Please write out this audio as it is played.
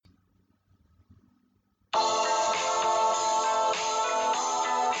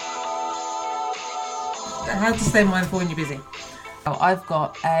How to stay mindful when you're busy. I've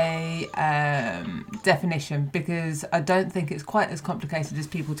got a definition because I don't think it's quite as complicated as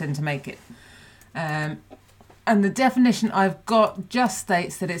people tend to make it. And the definition I've got just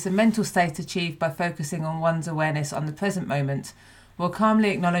states that it's a mental state achieved by focusing on one's awareness on the present moment while calmly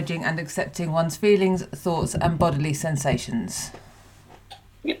acknowledging and accepting one's feelings, thoughts and bodily sensations.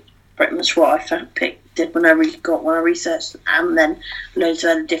 Yeah, pretty much what I did when I researched, and then loads of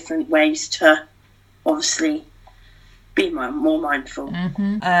other different ways to obviously be more mindful.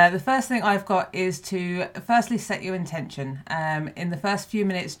 Mm-hmm. The first thing I've got is to firstly set your intention. In the first few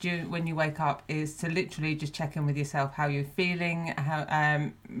minutes when you wake up is to literally just check in with yourself, how you're feeling,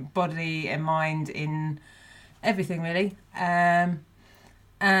 how body and mind, in everything really,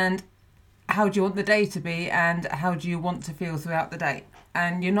 and how do you want the day to be and how do you want to feel throughout the day.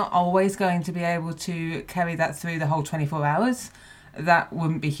 And you're not always going to be able to carry that through the whole 24 hours. That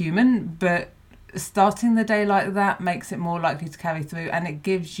wouldn't be human, but starting the day like that makes it more likely to carry through, and it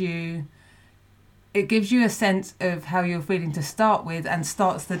gives you a sense of how you're feeling to start with, and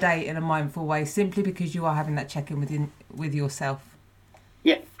starts the day in a mindful way simply because you are having that check-in with yourself.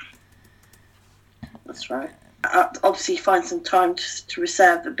 Yeah, that's right. Obviously find some time to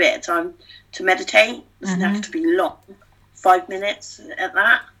reserve a bit of time to meditate. It doesn't have to be long, 5 minutes at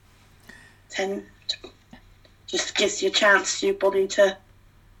that, 10, just gives you a chance to your body to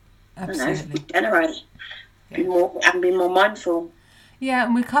regenerate, be more mindful. Yeah,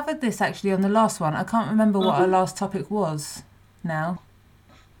 and we covered this actually on the last one. I can't remember what our last topic was now.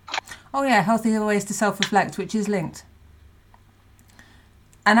 Oh yeah, healthier ways to self-reflect, which is linked.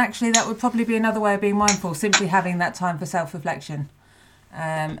 And actually that would probably be another way of being mindful, simply having that time for self-reflection,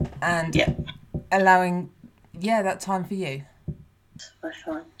 and allowing that time for you. I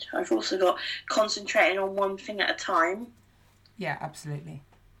find I've also got concentrating on one thing at a time. Yeah, absolutely.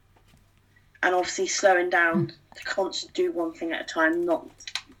 And obviously slowing down to do one thing at a time, not,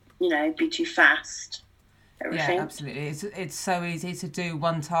 be too fast. Everything. Yeah, absolutely. It's so easy to do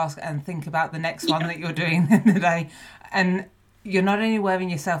one task and think about the next one that you're doing in the day. And you're not only wearing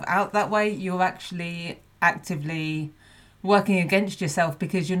yourself out that way, you're actually actively working against yourself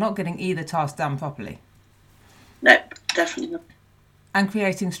because you're not getting either task done properly. No, definitely not. And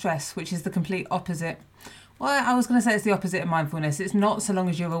creating stress, which is the complete opposite. Well, I was going to say it's the opposite of mindfulness. It's not so long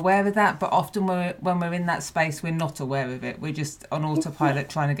as you're aware of that, but often when we're in that space, we're not aware of it. We're just on autopilot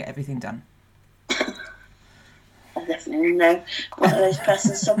trying to get everything done. I definitely know one of those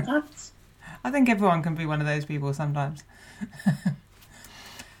persons sometimes. I think everyone can be one of those people sometimes.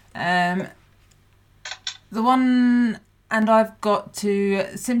 The one, and I've got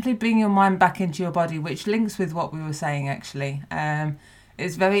to simply bring your mind back into your body, which links with what we were saying actually.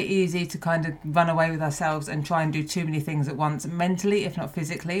 It's very easy to kind of run away with ourselves and try and do too many things at once, mentally, if not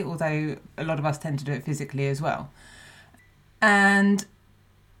physically, although a lot of us tend to do it physically as well. And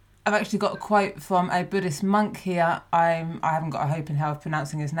I've actually got a quote from a Buddhist monk here. I haven't got a hope in hell of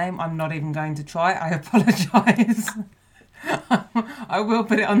pronouncing his name. I'm not even going to try. I apologise. I will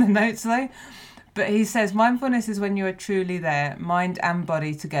put it on the notes though. But he says, mindfulness is when you are truly there, mind and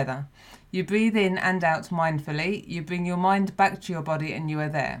body together. You breathe in and out mindfully. You bring your mind back to your body and you are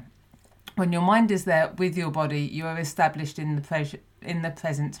there. When your mind is there with your body, you are established in the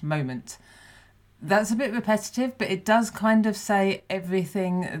present moment. That's a bit repetitive, but it does kind of say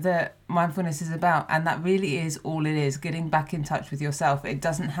everything that mindfulness is about. And that really is all it is, getting back in touch with yourself. It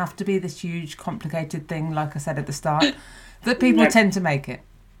doesn't have to be this huge, complicated thing, like I said at the start, that people tend to make it.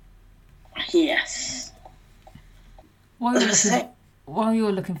 Yes. While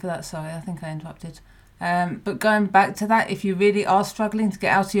you're looking for that, sorry, I think I interrupted. But going back to that, if you really are struggling to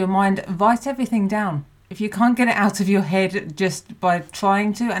get out of your mind, write everything down. If you can't get it out of your head just by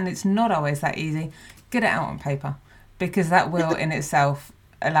trying to, and it's not always that easy, get it out on paper, because that will in itself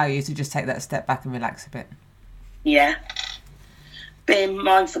allow you to just take that step back and relax a bit. Yeah. Being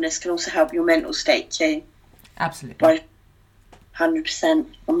mindfulness can also help your mental state too. Absolutely. 100%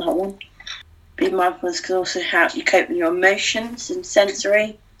 on that one. Being mindfulness can also help you cope with your emotions and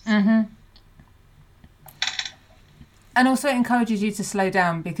sensory. Mm-hmm. And also it encourages you to slow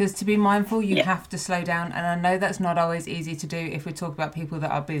down, because to be mindful, you have to slow down. And I know that's not always easy to do if we talk about people that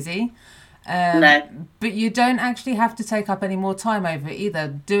are busy. No. But you don't actually have to take up any more time over it either.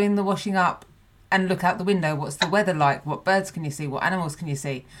 Doing the washing up and look out the window. What's the weather like? What birds can you see? What animals can you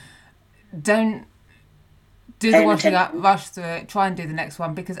see? Don't do the washing up, rush through it, try and do the next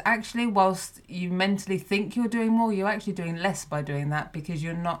one. Because actually, whilst you mentally think you're doing more, you're actually doing less by doing that, because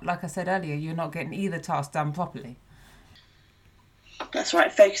you're not, like I said earlier, you're not getting either task done properly. That's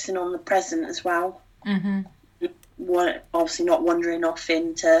right, focusing on the present as well. Mm-hmm. Obviously not wandering off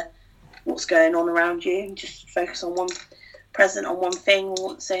into what's going on around you, and just focus on present on one thing,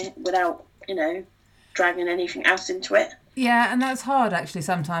 without, dragging anything else into it. Yeah, and that's hard actually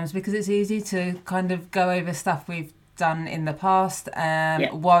sometimes, because it's easy to kind of go over stuff we've done in the past,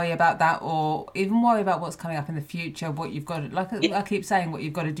 worry about that, or even worry about what's coming up in the future, what you've got, I keep saying, what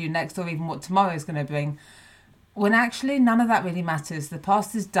you've got to do next, or even what tomorrow is going to bring, when actually none of that really matters. The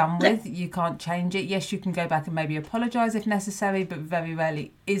past is done with. You can't change it. Yes, you can go back and maybe apologise if necessary, but very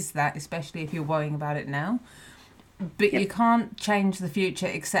rarely is that, especially if you're worrying about it now. But you can't change the future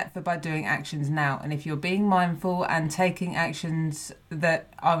except for by doing actions now. And if you're being mindful and taking actions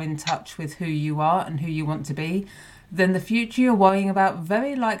that are in touch with who you are and who you want to be, then the future you're worrying about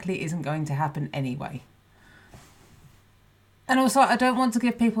very likely isn't going to happen anyway. And also, I don't want to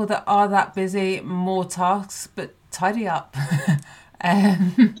give people that are that busy more tasks, but tidy up.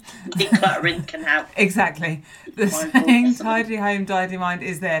 Decluttering can help. Exactly. The saying, tidy home, tidy mind,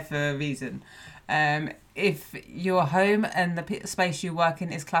 is there for a reason. If your home and the space you work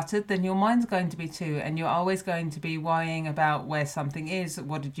in is cluttered, then your mind's going to be too, and you're always going to be worrying about where something is,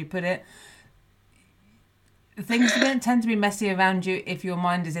 what did you put it. Things don't tend to be messy around you if your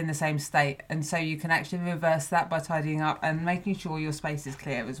mind is in the same state, and so you can actually reverse that by tidying up and making sure your space is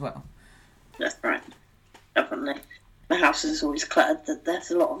clear as well. That's right. Definitely. My house is always cluttered.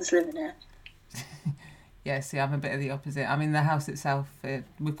 There's a lot of us living here. Yeah, see, I'm a bit of the opposite. I mean, the house itself,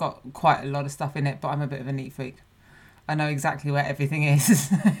 we've got quite a lot of stuff in it, but I'm a bit of a neat freak. I know exactly where everything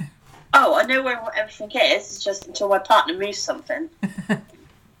is. Oh, I know where everything is. It's just until my partner moves something.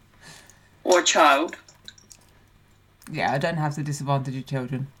 Or a child. Yeah, I don't have the disadvantage of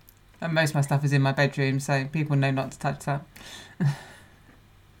children. And most of my stuff is in my bedroom, so people know not to touch that.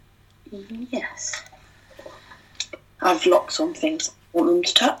 Yes. I have locks on things I want them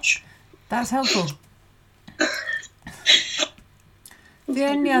to touch. That's helpful. The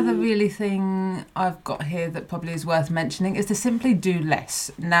only other really thing I've got here that probably is worth mentioning is to simply do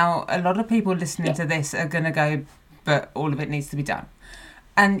less. Now, a lot of people listening to this are going to go, but all of it needs to be done.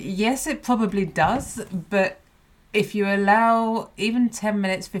 And yes, it probably does, but if you allow even 10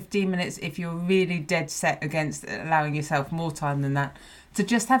 minutes, 15 minutes, if you're really dead set against allowing yourself more time than that, to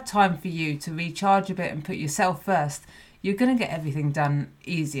just have time for you to recharge a bit and put yourself first, you're going to get everything done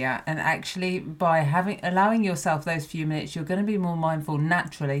easier. And actually, by allowing yourself those few minutes, you're going to be more mindful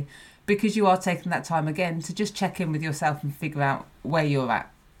naturally, because you are taking that time again to just check in with yourself and figure out where you're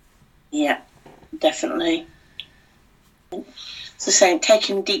at. Yeah, definitely. It's the same,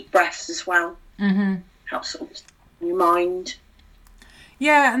 taking deep breaths as well. Mm-hmm. Helps your mind.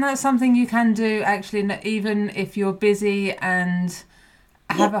 Yeah, and that's something you can do actually, even if you're busy and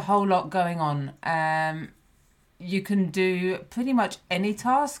have a whole lot going on. You can do pretty much any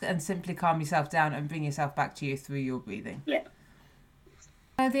task and simply calm yourself down and bring yourself back to you through your breathing. Yeah.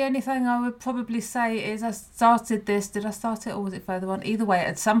 The only thing I would probably say is I started this. Did I start it or was it further on? Either way,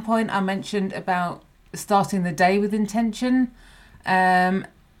 at some point I mentioned about starting the day with intention. And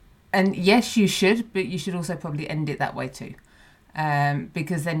yes, you should, but you should also probably end it that way too.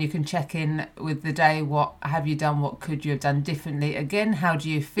 Because then you can check in with the day. What have you done? What could you have done differently? Again, how do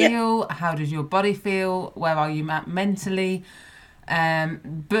you feel? Yeah. How does your body feel? Where are you at mentally?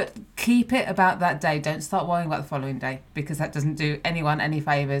 But keep it about that day. Don't start worrying about the following day, because that doesn't do anyone any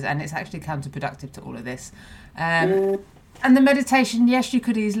favours, and it's actually counterproductive to all of this. And the meditation, yes, you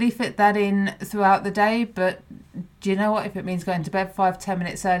could easily fit that in throughout the day, but do you know what? If it means going to bed 5-10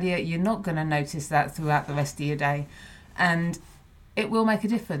 minutes earlier, you're not going to notice that throughout the rest of your day. And it will make a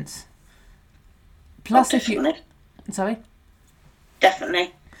difference. Plus, if you... Sorry?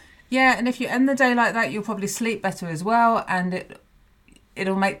 Definitely. Yeah, and if you end the day like that, you'll probably sleep better as well, and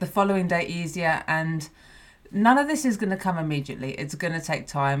it'll make the following day easier. And none of this is going to come immediately. It's going to take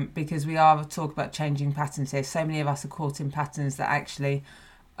time, because we are talking about changing patterns here. So many of us are caught in patterns that actually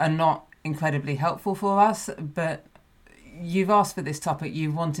are not incredibly helpful for us, but you've asked for this topic,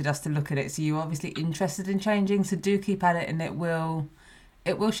 you've wanted us to look at it, so you're obviously interested in changing, so do keep at it, and it will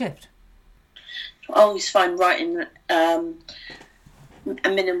shift. I always find writing a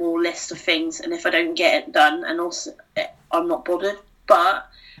minimal list of things, and if I don't get it done, and also I'm not bothered, but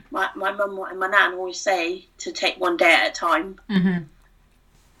my mum and my nan always say to take one day at a time. Mm-hmm.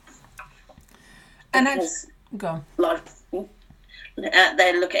 And go on. Life,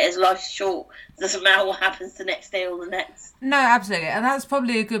 they look at it as life's short. Doesn't matter what happens the next day or the next. No, absolutely. And that's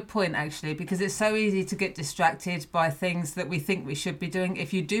probably a good point, actually, because it's so easy to get distracted by things that we think we should be doing.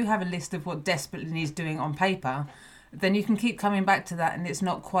 If you do have a list of what desperately needs doing on paper, then you can keep coming back to that, and it's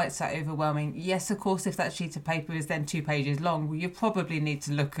not quite so overwhelming. Yes, of course, if that sheet of paper is then 2 pages long, well, you probably need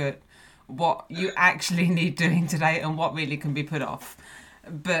to look at what you actually need doing today and what really can be put off.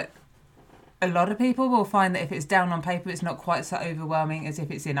 But a lot of people will find that if it's down on paper, it's not quite so overwhelming as if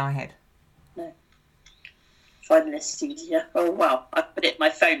it's in our head. No. 5 minutes is easier. Oh, well, I put it in my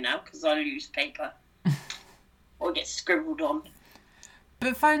phone now because I lose paper. Or get scribbled on.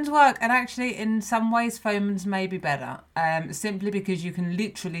 But phones work, and actually in some ways phones may be better, simply because you can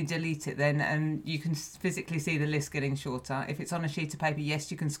literally delete it then and you can physically see the list getting shorter. If it's on a sheet of paper, yes,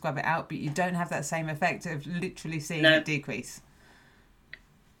 you can scrub it out, but you don't have that same effect of literally seeing it decrease.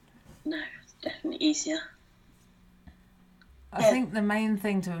 No, it's definitely easier. I think the main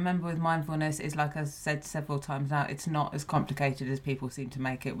thing to remember with mindfulness is, like I said several times now, it's not as complicated as people seem to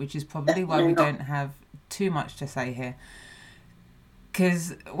make it, which is probably why we don't have too much to say here.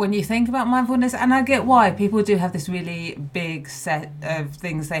 Because when you think about mindfulness, and I get why, people do have this really big set of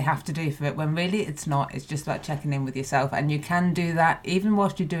things they have to do for it, when really it's not. It's just like checking in with yourself, and you can do that even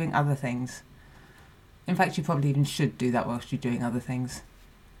whilst you're doing other things. In fact, you probably even should do that whilst you're doing other things.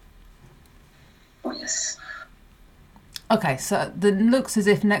 Oh, yes. Okay, so it looks as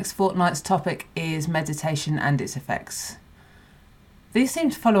if next fortnight's topic is meditation and its effects. These seem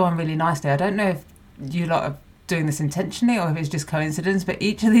to follow on really nicely. I don't know if you lot are doing this intentionally or if it's just coincidence, but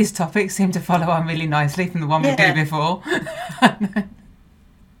each of these topics seem to follow on really nicely from the one we did before.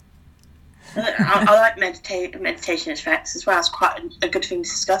 I like meditation effects as well. It's quite a good thing to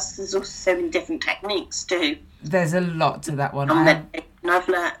discuss. There's also so many different techniques too. There's a lot to that one. I've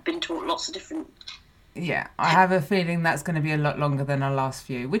been taught lots of different. Yeah, I have a feeling that's going to be a lot longer than our last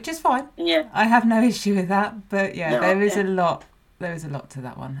few, which is fine. Yeah, I have no issue with that, but there is a lot. There is a lot to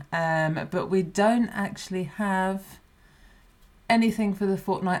that one. But we don't actually have anything for the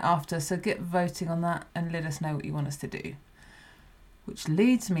fortnight after, so get voting on that and let us know what you want us to do. Which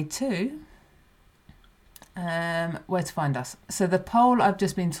leads me to where to find us. So the poll I've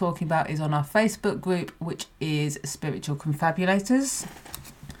just been talking about is on our Facebook group, which is Spiritual Confabulators.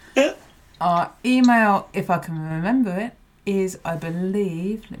 Our email, if I can remember it, is, I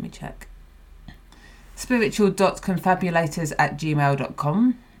believe, let me check,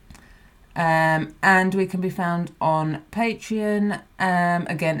 spiritual.confabulators@gmail.com. And we can be found on Patreon,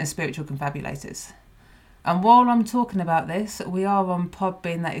 again as Spiritual Confabulators. And while I'm talking about this, we are on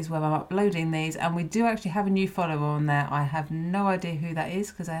Podbean, that is where I'm uploading these, and we do actually have a new follower on there. I have no idea who that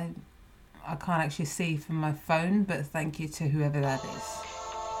is because I can't actually see from my phone, but thank you to whoever that is.